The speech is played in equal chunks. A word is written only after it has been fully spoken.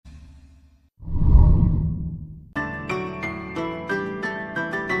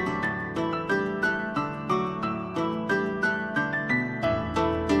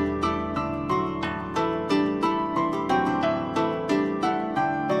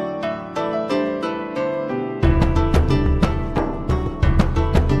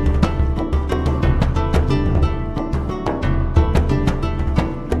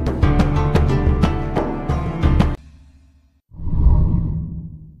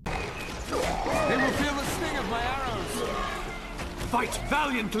Fight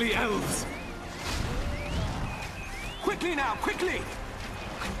valiantly, elves! Quickly now, quickly!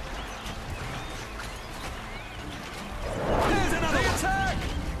 There's another attack!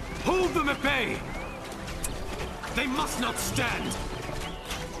 Hold them at bay! They must not stand!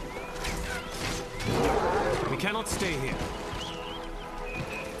 We cannot stay here.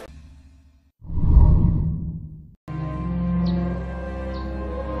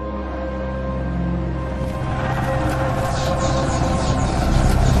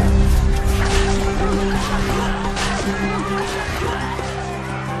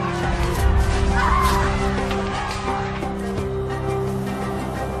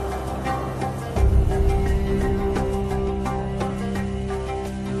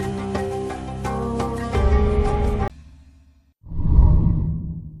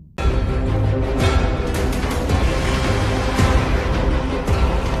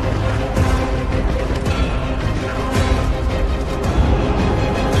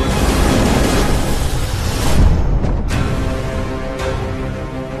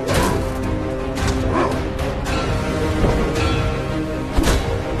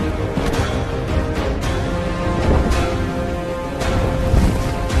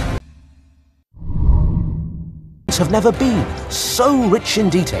 Have never been so rich in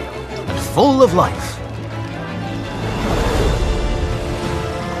detail and full of life.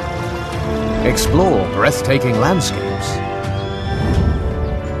 Explore breathtaking landscapes.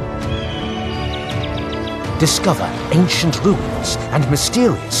 Discover ancient ruins and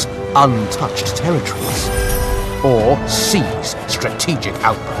mysterious, untouched territories. Or seize strategic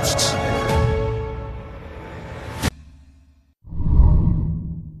outposts.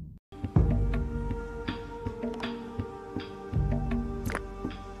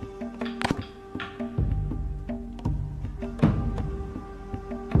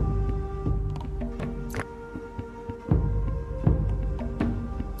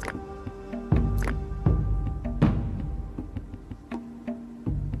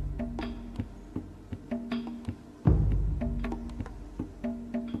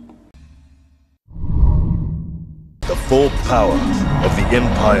 The full power of the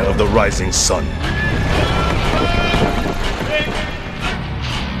Empire of the Rising Sun.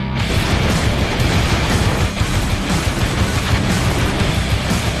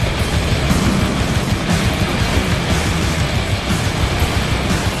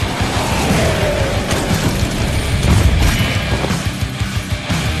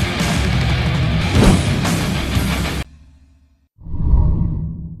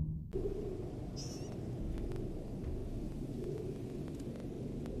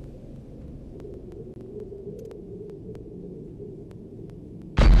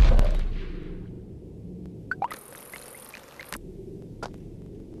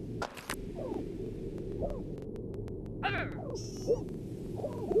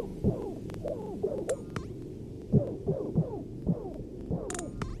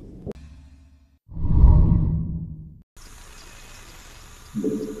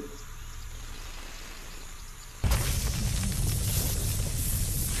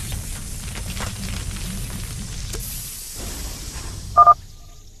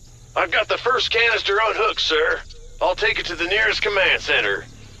 I've got the first canister unhooked, sir. I'll take it to the nearest command center.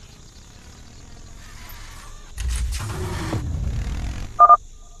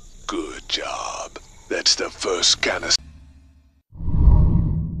 Good job. That's the first canister.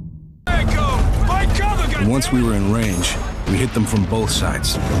 And once we were in range, we hit them from both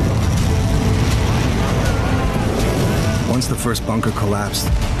sides. Once the first bunker collapsed,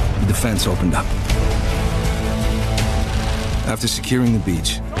 the defense opened up. After securing the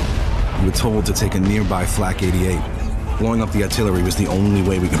beach, we were told to take a nearby Flak 88. Blowing up the artillery was the only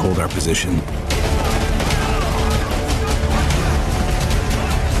way we could hold our position.